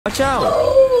Watch out!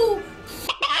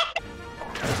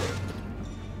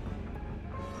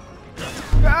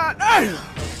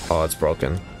 Oh, it's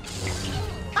broken.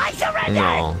 I surrender!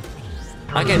 No.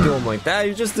 I can't do him like that,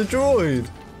 you just destroyed!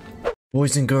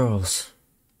 Boys and girls,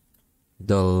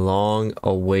 the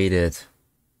long-awaited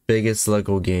biggest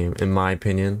Lego game, in my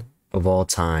opinion, of all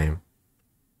time.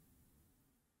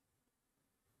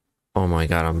 Oh my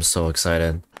god, I'm so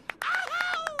excited.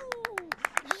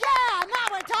 Yeah, now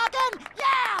we're talking!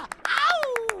 Yeah!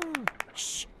 Ow!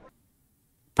 Shh.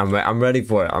 I'm ready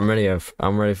for it. I'm ready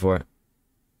for it.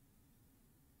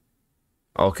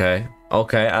 Okay.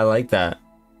 Okay, I like that.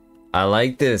 I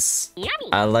like this.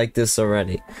 Yummy. I like this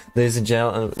already. Ladies and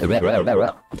gentlemen,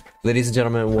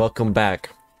 welcome back.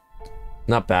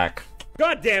 Not back.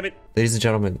 God damn it! Ladies and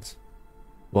gentlemen,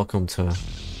 welcome to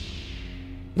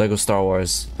Lego Star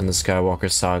Wars and the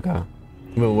Skywalker Saga.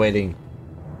 We've been waiting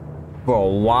for a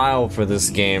while for this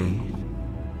game.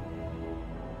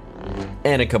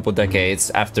 And a couple decades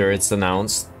after its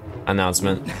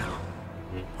announcement. Now,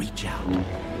 reach out.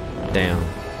 Damn.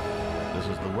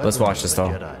 Let's watch this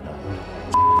though.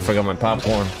 Forgot my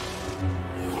popcorn.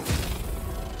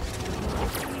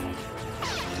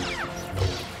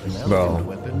 Bro.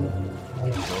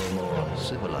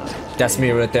 That's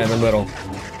me right there in the middle.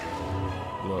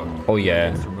 Look, Oh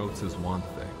yeah. remotes is one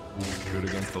thing. Good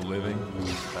against the living,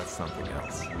 that's something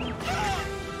else.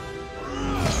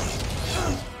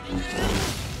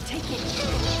 Take it.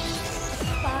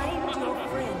 Find your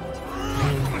friend. I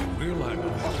realize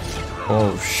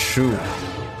Oh shoot.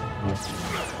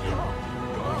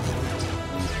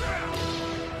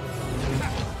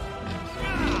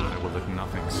 I will let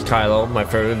nothing stop. Kylo, my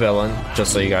favorite villain,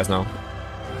 just so you guys know.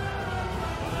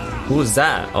 Who is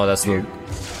that? Oh, that's Luke.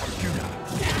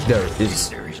 There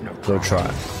is no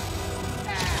try.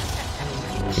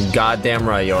 Goddamn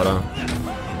right, Yoda.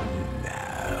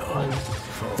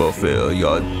 Fulfill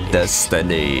your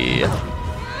destiny.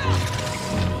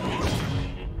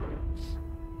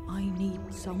 I need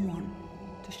someone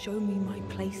to show me my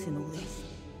place in all this.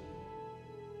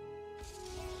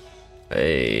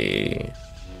 Hey.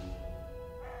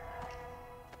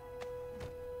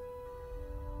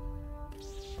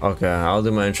 Okay, I'll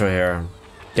do my intro here.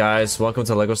 Guys, welcome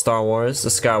to LEGO Star Wars, the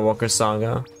Skywalker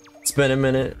Saga. It's been a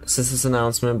minute since this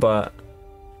announcement, but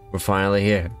we're finally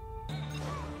here.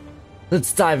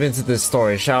 Let's dive into this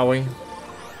story, shall we?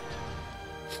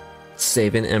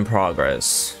 Saving in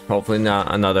progress. Hopefully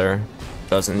not another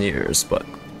dozen years, but...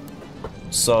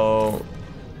 So...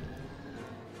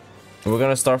 We're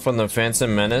gonna start from the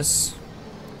Phantom Menace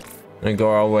and go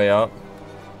our way up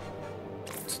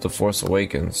to the Force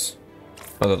Awakens.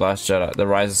 Or the Last Jedi, the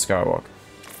Rise of Skywalker.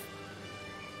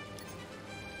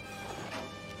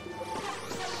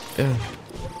 Yeah.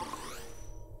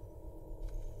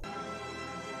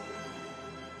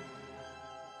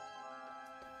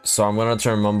 So I'm gonna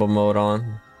turn mumble mode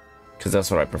on, because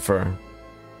that's what I prefer.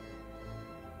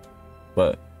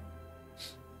 But,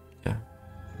 yeah.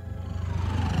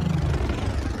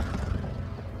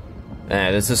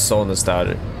 Man, this is so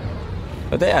nostalgic.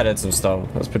 But they added some stuff.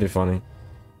 That's pretty funny.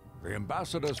 The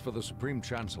ambassadors for the Supreme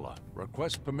Chancellor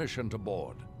request permission to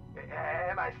board.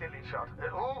 Am I still in shot?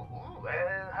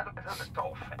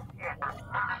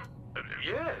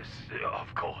 Yes,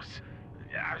 of course.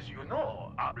 As you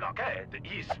know, a blockade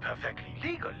is perfectly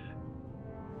legal.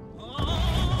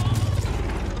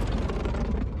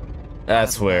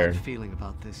 That's weird. Feeling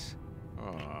about this.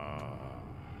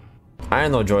 I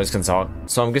didn't know droids can talk.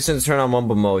 So I'm guessing to turn on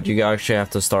mumble mode, you actually have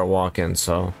to start walking,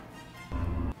 so...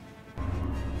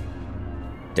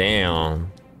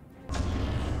 Damn.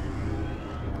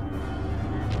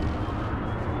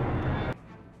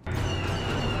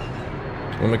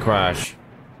 Let me crash.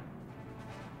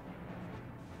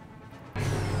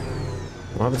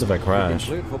 What happens if I crash?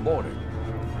 Cleared for boarding.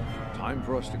 Time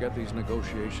for us to get these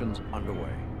negotiations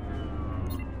underway.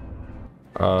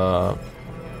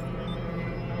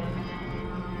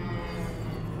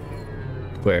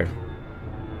 Where?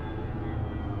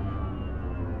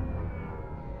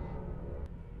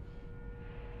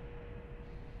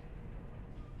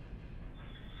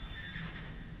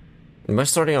 Am I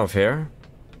starting off here?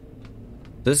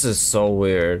 This is so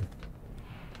weird.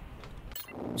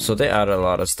 So they added a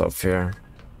lot of stuff here.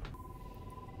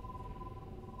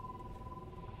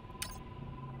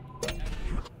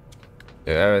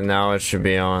 Yeah, now it should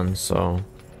be on, so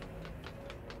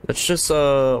let's just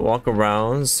walk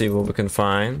around, see what we can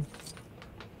find.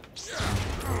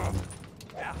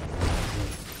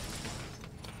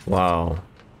 Wow.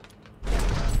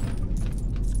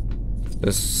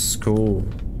 This is cool.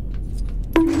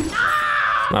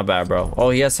 My bad, bro. Oh,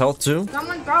 he has health too?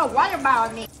 Someone throw a water bottle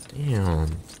at me. Damn.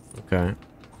 Okay.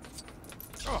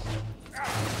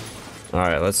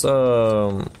 Alright, let's, is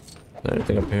there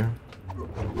anything up here?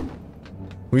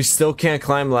 We still can't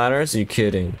climb ladders? Are you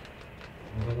kidding?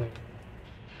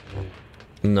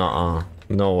 Nuh-uh.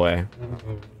 No way.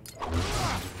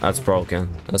 That's broken.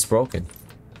 That's broken.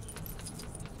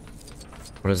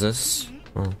 What is this?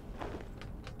 Oh.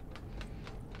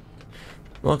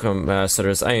 Welcome,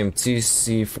 ambassadors. I am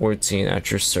TC-14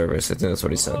 at your service. I think that's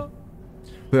what he said.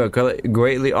 We are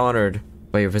greatly honored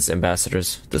by your visit,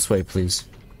 ambassadors. This way, please.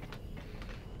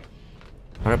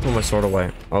 How did I put my sword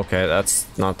away? Okay, that's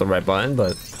not the right button,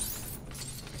 but...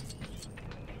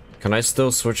 Can I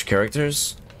still switch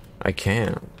characters? I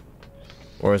can.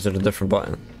 Or is it a different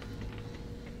button?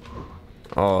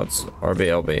 Oh, it's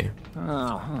RBLB.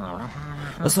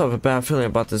 I still have a bad feeling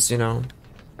about this, you know.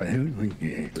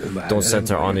 Don't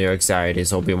center on your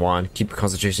anxieties, Obi-Wan. Keep your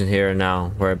concentration here and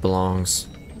now, where it belongs.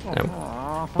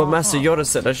 But Master Yoda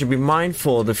said I should be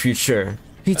mindful of the future.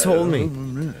 He told me.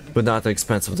 But not at the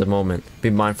expense of the moment. Be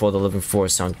mindful of the living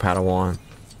force, young Padawan.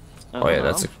 Oh yeah,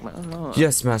 that's a...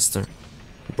 Yes, Master.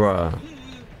 Bruh.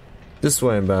 This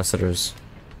way, ambassadors.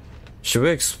 Should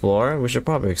we explore? We should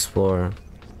probably explore.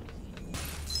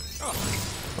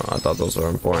 Oh, I thought those were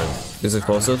important. These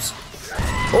explosives?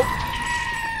 Oh!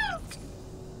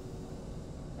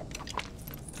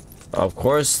 Of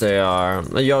course they are.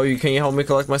 Yo, can you help me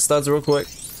collect my studs real quick?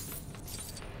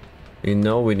 You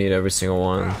know we need every single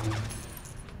one.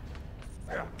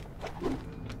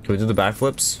 Can we do the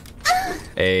backflips?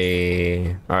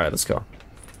 Hey. Alright, let's go.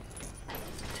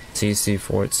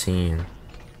 TC-14.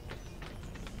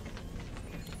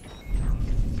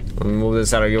 Let me move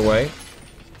this out of your way.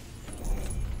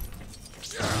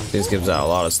 This gives out a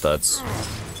lot of studs.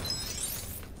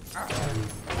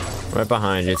 Right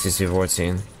behind you,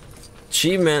 TC-14.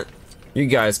 Achievement! You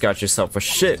guys got yourself a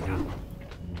shit.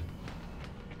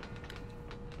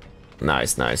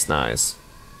 Nice, nice, nice.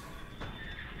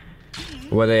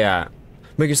 Where they at?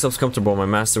 Make yourselves comfortable, my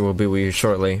master will be with you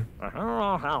shortly.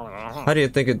 How do you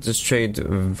think this trade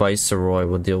viceroy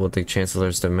will deal with the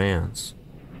chancellor's demands?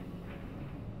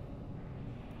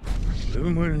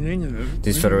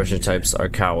 These Federation types are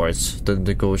cowards. The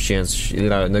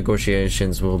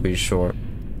negotiations will be short.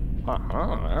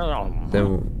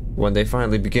 Then, when they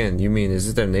finally begin, you mean, is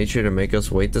it their nature to make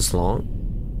us wait this long?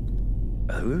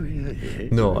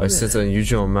 No, I sense an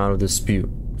unusual amount of dispute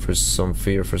for some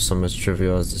fear for some as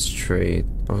trivial as this trade.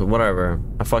 Whatever.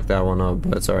 I fucked that one up,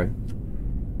 but it's alright.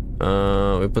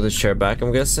 We put the chair back,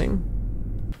 I'm guessing?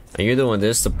 And you're doing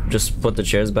this to just put the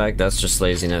chairs back? That's just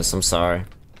laziness, I'm sorry.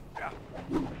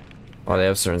 Oh, they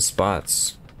have certain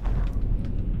spots.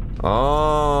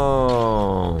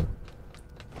 Oh.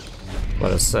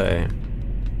 What I say?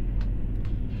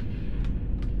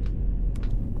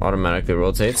 Automatically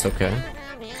rotates, okay.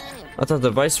 I thought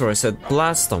the viceroy said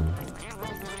blast them.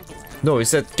 No, he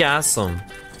said gas them.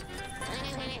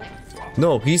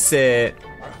 No, he said...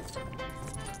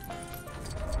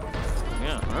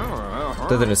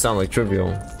 That didn't sound like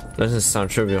trivial. That doesn't sound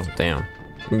trivial. Damn.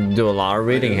 We do a lot of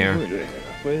reading here.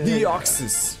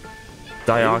 Deoxys.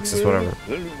 Dioxys, whatever.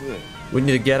 We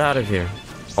need to get out of here.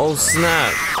 Oh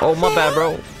snap. Oh my bad,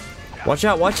 bro. Watch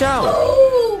out, watch out.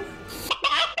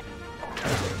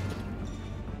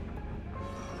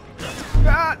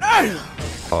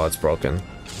 Oh, it's broken.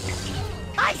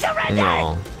 I surrender!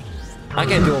 No. I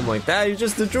can't do him like that, you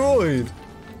just destroyed.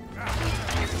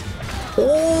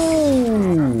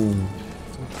 Oh!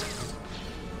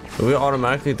 Do we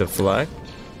automatically deflect?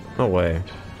 No way.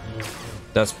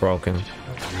 That's broken.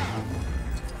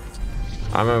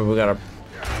 I remember we gotta...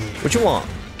 What you want?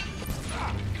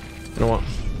 You know what?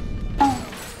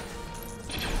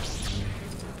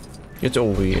 Get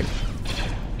over here.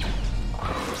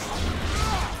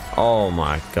 Oh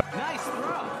my god.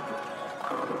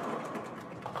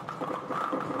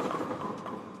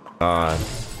 God.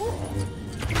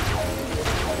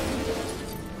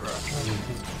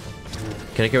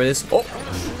 Can I carry this? Oh!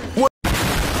 What?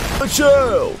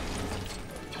 Chill!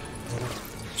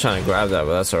 Trying to grab that,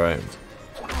 but that's alright.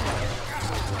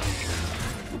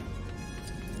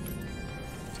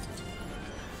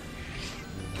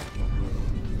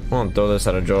 I want to throw this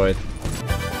at a droid.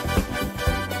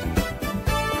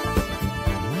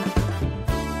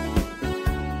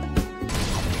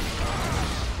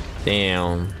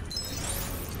 Damn.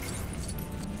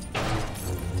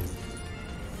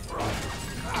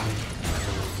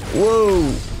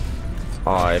 Whoa!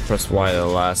 Oh, I pressed Y at the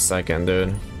last second,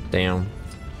 dude. Damn.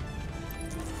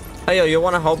 Hey, yo, you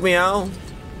wanna help me out?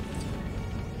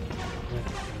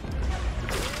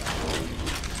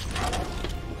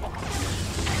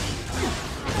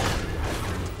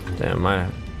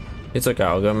 Damn, he took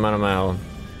out a good amount of my health.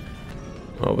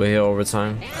 Over here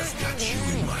overtime. I've got you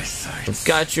in my sights. I've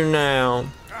got you now.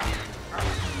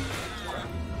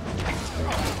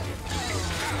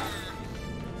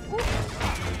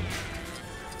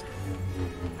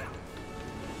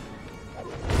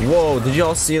 Whoa, did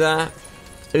y'all see that?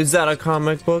 Is that a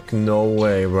comic book? No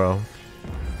way, bro.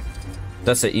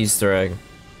 That's an Easter egg.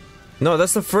 No,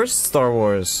 that's the first Star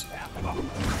Wars.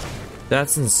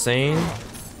 That's insane.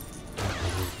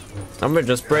 I'm gonna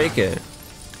just break it.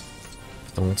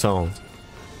 Don't tell him.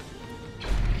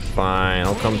 Fine,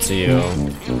 I'll come to you.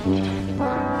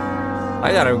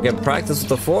 I gotta get practice with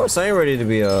the Force. I ain't ready to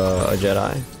be a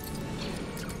Jedi.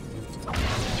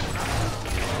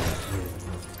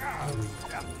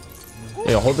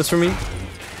 Hey, hold this for me.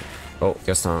 Oh,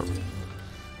 guess not.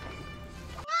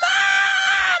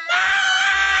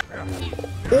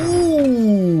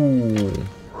 Ooh!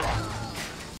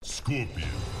 Scorpion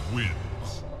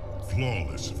wins.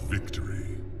 Flawless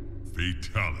victory.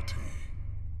 Fatality.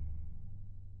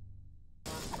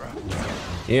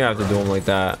 You don't have to do them like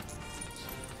that.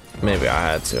 Maybe I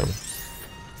had to.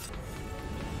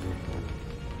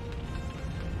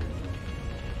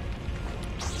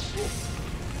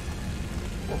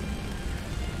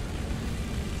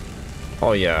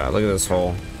 Oh yeah, look at this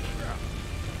hole.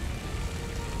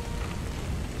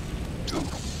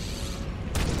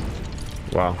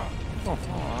 Wow.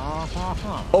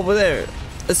 Over there,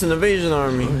 it's an invasion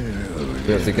army.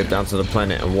 We have to get down to the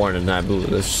planet and warn the Naboo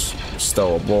to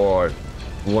stow aboard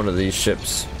one of these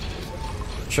ships.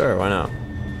 Sure, why not?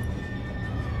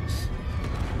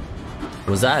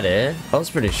 Was that it? That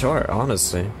was pretty short,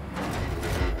 honestly.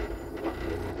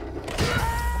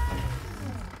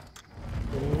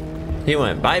 He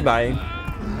went bye-bye.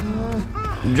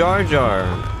 Jar Jar,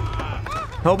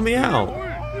 help me out.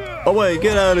 Oh wait,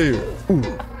 get out of here.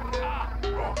 Ooh.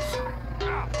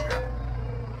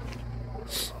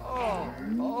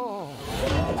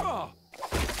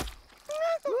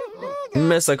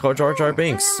 Mess I call Jar Jar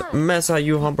Binks. Mess how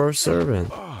you humble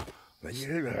servant.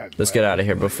 Let's get out of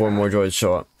here before more droids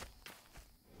show up.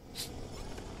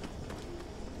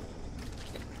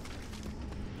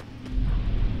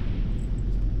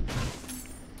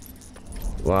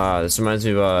 Wow, this reminds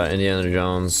me of Indiana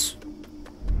Jones.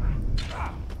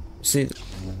 See,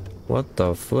 what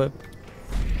the flip?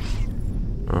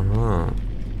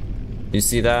 You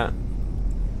see that?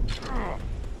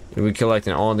 We're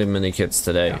collecting all the mini kits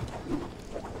today.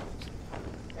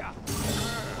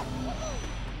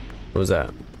 What was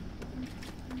that?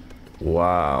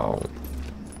 Wow.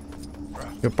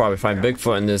 You'll probably find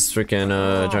Bigfoot in this freaking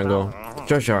jungle.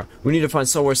 Jar Jar, we need to find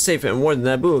somewhere safe and warn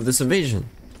the Naboo of this invasion.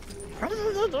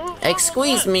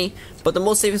 Excuse me, but the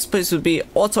most safest place would be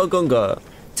Otogunga.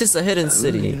 Tis a hidden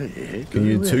city. Can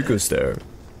you take us there?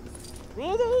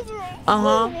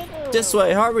 This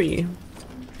way, hurry.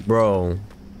 Bro,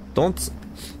 don't.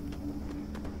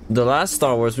 The last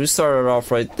Star Wars, we started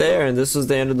off right there, and this was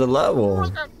the end of the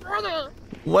level.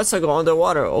 What's I go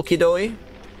underwater? Okie dokie.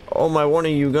 Oh, my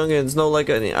warning, you Gungans know like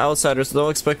any outsiders, so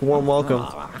don't expect a warm welcome.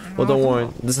 Well, don't worry,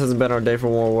 this hasn't been our day for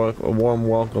warm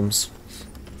welcomes.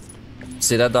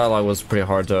 See, that dialogue was pretty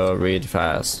hard to read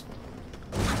fast.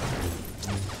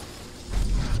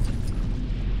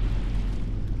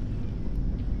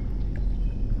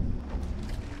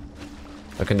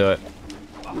 I can do it.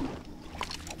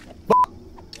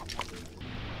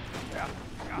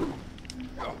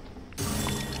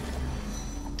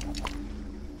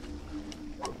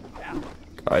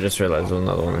 I just realized there's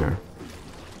another one here.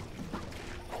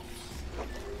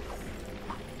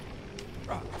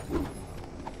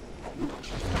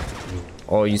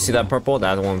 Oh, you see that purple?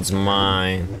 That one's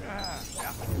mine.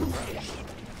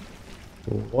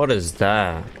 What is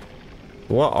that?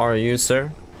 What are you,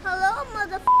 sir? Hello,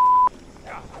 mother.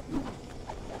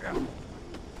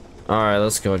 Alright,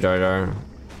 let's go, Jar Jar.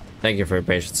 Thank you for your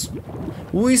patience.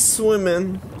 We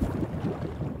swimming.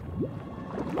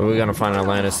 Are we gonna find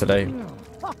Atlantis today?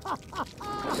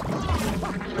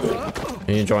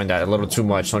 You're enjoying that a little too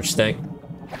much, don't you think?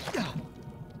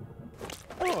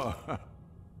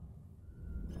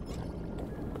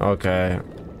 Okay.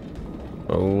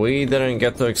 We didn't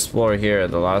get to explore here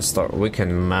at the last start. We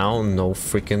can mount, no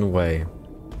freaking way.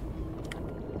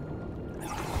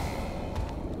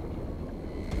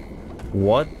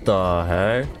 What the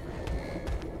heck?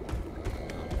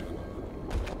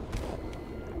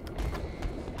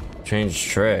 Change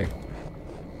trick.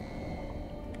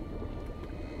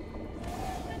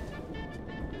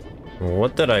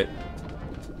 What did I...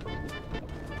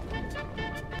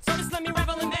 So just let me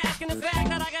revel and bask in the fact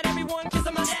that I got everyone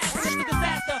kissing my ass. It's a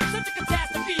disaster, such a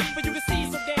catastrophe. But you can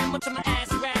see so damn much of my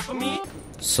ass you ask for me.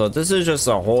 So this is just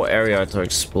a whole area to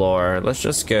explore. Let's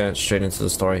just get straight into the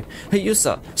story. Hey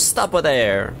Yusa, stop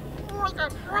there!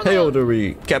 Hey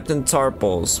Odori, Captain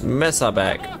Tarples, Mesa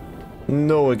back.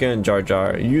 No again, Jar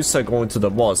Jar. Yusa going to the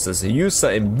bosses.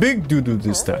 Yusa in big doo-doo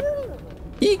this time.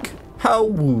 Eek! How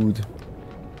rude.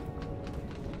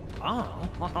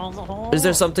 Is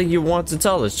there something you want to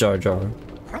tell us, Jar Jar?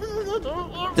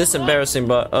 This embarrassing,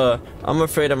 but I'm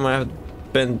afraid I might have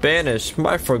been banished.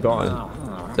 Might have forgotten.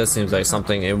 That seems like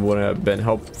something it would have been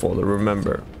helpful to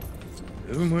remember.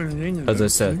 As I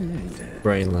said,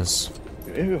 brainless.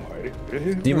 Do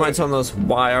you mind telling us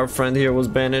why our friend here was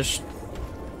banished?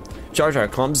 Jar Jar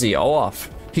clumsy off.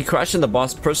 He crashed in the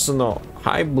boss' personal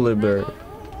high-blibber.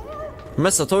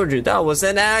 Mesa told you that was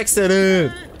an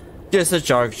accident. Yes, a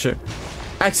Jar Jar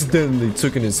accidentally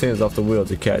took his hands off the wheel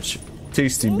to catch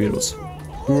tasty beetles.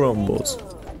 Grumbles.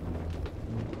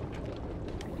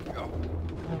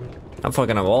 I'm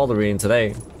fucking up all the reading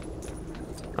today.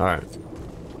 Alright.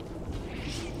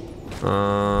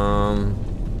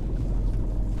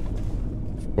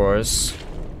 Of course.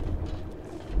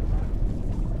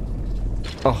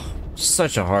 Oh,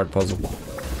 such a hard puzzle.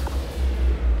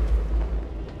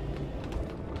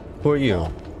 Who are you?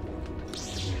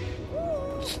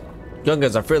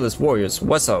 Gungans are fearless warriors.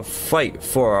 What's a fight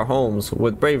for our homes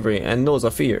with bravery and knows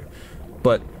of fear.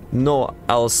 But no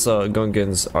Elsa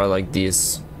Gungans are like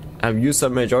these. Have you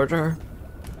met Jar Jar?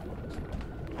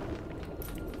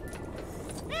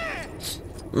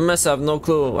 Must have no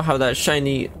clue how that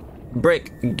shiny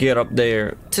brick get up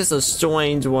there. Tis a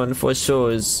strange one for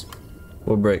sure.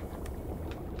 What brick?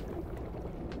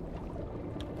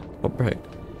 What brick?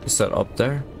 You said up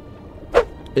there?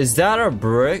 Is that a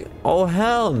brick? Oh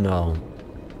hell no.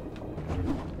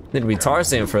 Need to be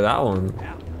Tarzan for that one.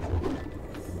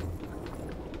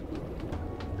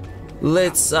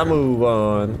 Let's move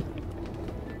on.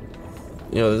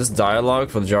 You know, this dialogue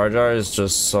for Jar Jar is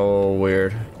just so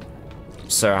weird.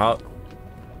 Sir, how?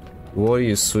 What are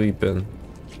you sweeping?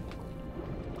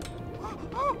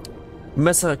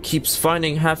 Mesa keeps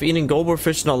finding half-eaten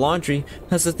goldfish in the laundry.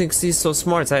 Mesa thinks he's so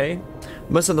smart, eh?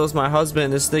 Mesa knows my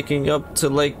husband is sneaking up to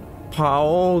Lake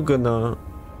Paonga,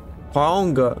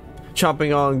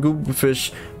 chomping on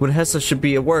goldfish when Hessa should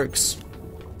be at works.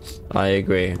 I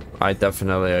agree. I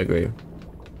definitely agree.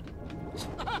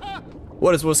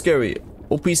 What is more scary?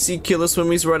 OPC killer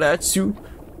swimming right at you?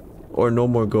 Or no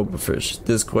more goldfish?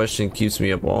 This question keeps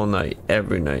me up all night,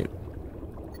 every night.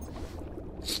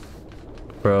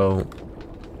 Bro.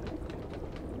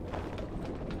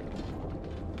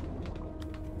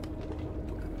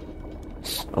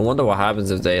 I wonder what happens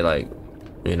if they, like,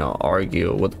 you know,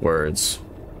 argue with words.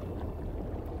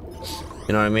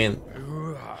 You know what I mean?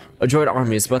 A droid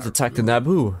army is about to attack the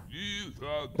Naboo.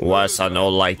 What's I know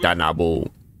like that Naboo?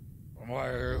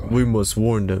 We must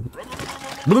warn them.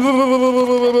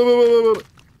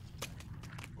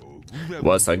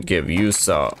 What's I give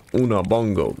Yusa una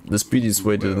bongo? The speediest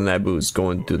way to the Naboo is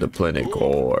going to the planet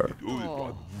core.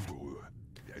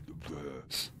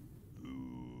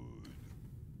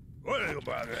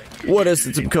 What is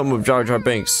it to become of Jar Jar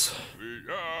Binks?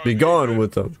 Be gone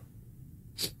with them.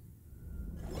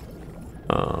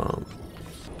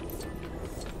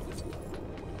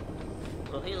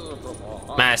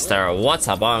 Master, what's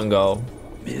a bongo?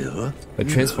 A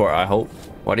transport, I hope.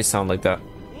 Why do you sound like that?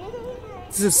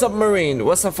 This is a submarine.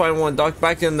 What's a fine one? Dock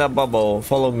back in that bubble.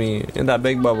 Follow me in that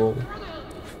big bubble.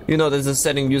 You know this is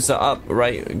setting Yusa up,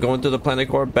 right? Going to the planet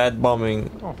core, bad bombing.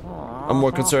 I'm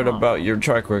more concerned about your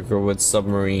track record with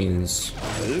submarines.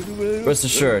 Rest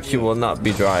assured, he will not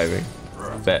be driving.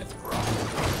 Bet.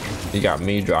 You got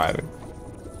me driving.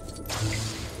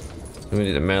 We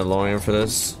need a Mandalorian for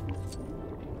this.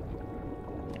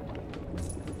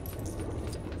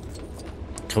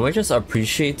 Can we just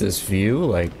appreciate this view?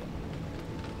 Like,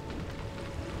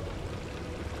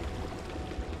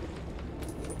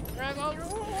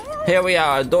 here we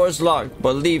are, doors locked,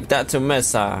 but leave that to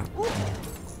Mesa.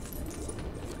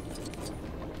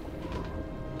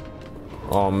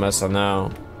 Oh, Mesa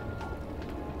now.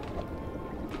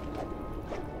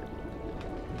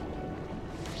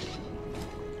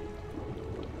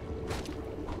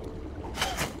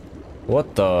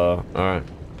 What the? Alright.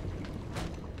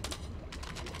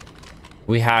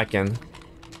 We hacking.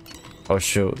 Oh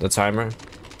shoot, the timer.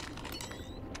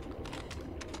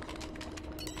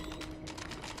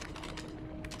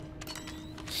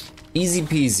 Easy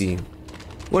peasy.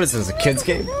 What is this, a kid's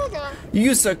game?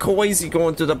 You said crazy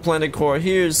going to the planet core.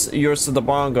 Here's yours to the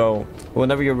bongo.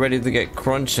 Whenever you're ready to get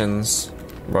crunchins.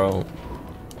 Bro.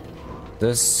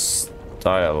 This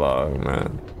dialogue,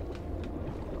 man.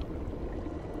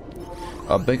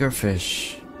 A bigger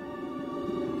fish.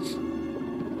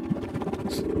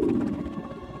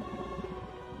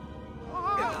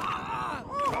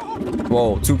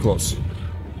 Whoa, too close.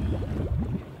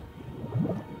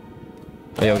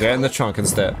 Hey, yo, get in the trunk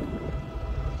instead.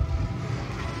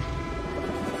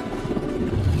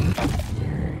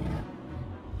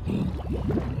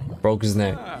 Broke his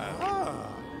neck.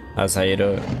 That's how you do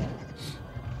it.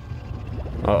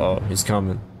 Uh-oh, he's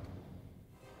coming.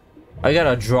 I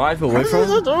gotta drive away from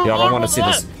him? Y'all don't want to see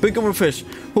this. Big over fish,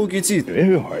 hooky teeth.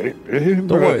 Don't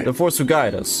worry, the force will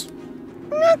guide us.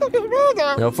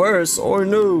 Now first, or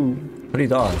no. How do you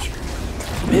dodge?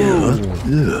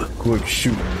 Ooh. Quick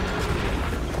shoot.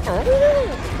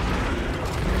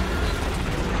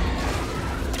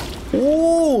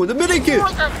 Ooh, the minigun!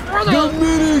 The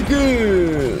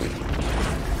minigun!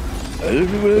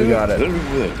 We got it.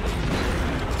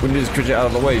 We need this creature out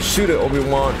of the way. Shoot it,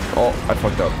 Obi-Wan. Oh, I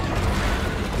fucked up.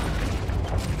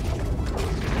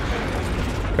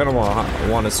 Kinda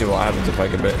want to see what happens if I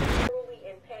get bit.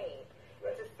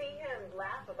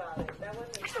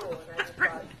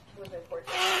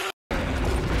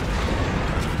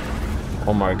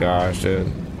 Oh my gosh,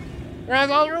 dude.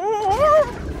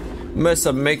 Mess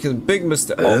up making big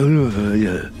mistake. Oh,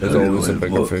 there's always a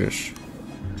bigger fish.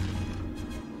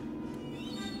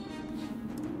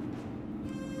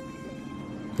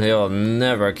 They'll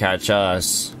never catch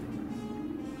us.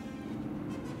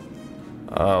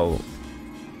 Oh.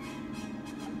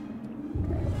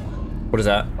 What is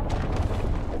that?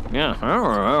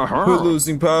 We're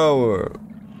losing power.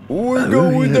 We're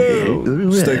going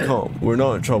down. Stay calm. We're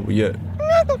not in trouble yet.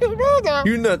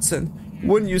 You're nuts, and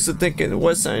wouldn't use to thinking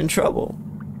West Side in trouble.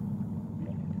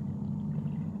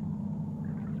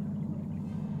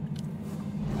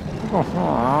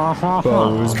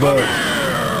 Power's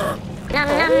back.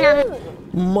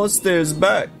 Mustard's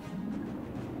back.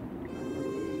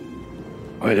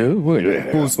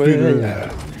 Full speed.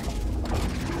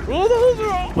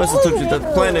 Must told you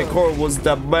that planet core was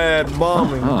that bad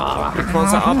bombing. The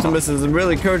constant optimism is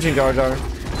really encouraging Jar Jar.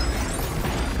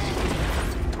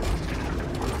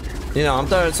 You know, I'm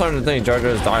starting to think Jar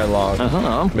Jar's dialogue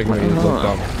making me look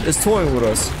dumb. It's toying with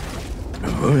us.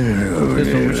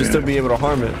 This one we should still be able to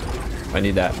harm it. I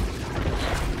need that.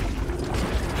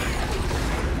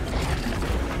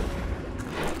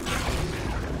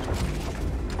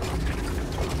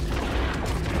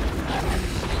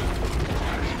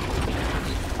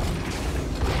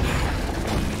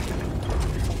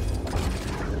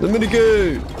 The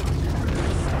minigame!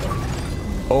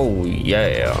 Oh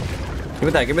yeah. Give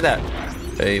me that, give me that.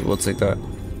 Hey, we'll take that.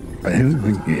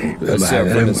 Let's see our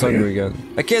friend is hungry again.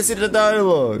 I can't see the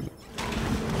dialogue.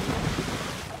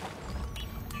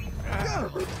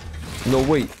 No,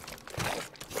 wait.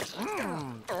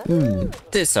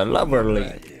 This is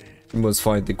lovely. We must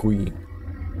find the queen.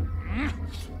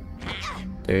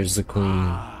 There's the queen.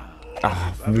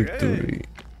 Ah, victory.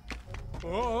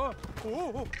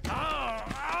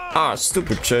 Ah,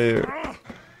 stupid chair.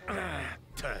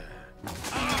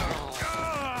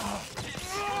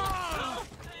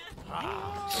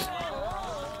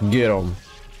 Get him.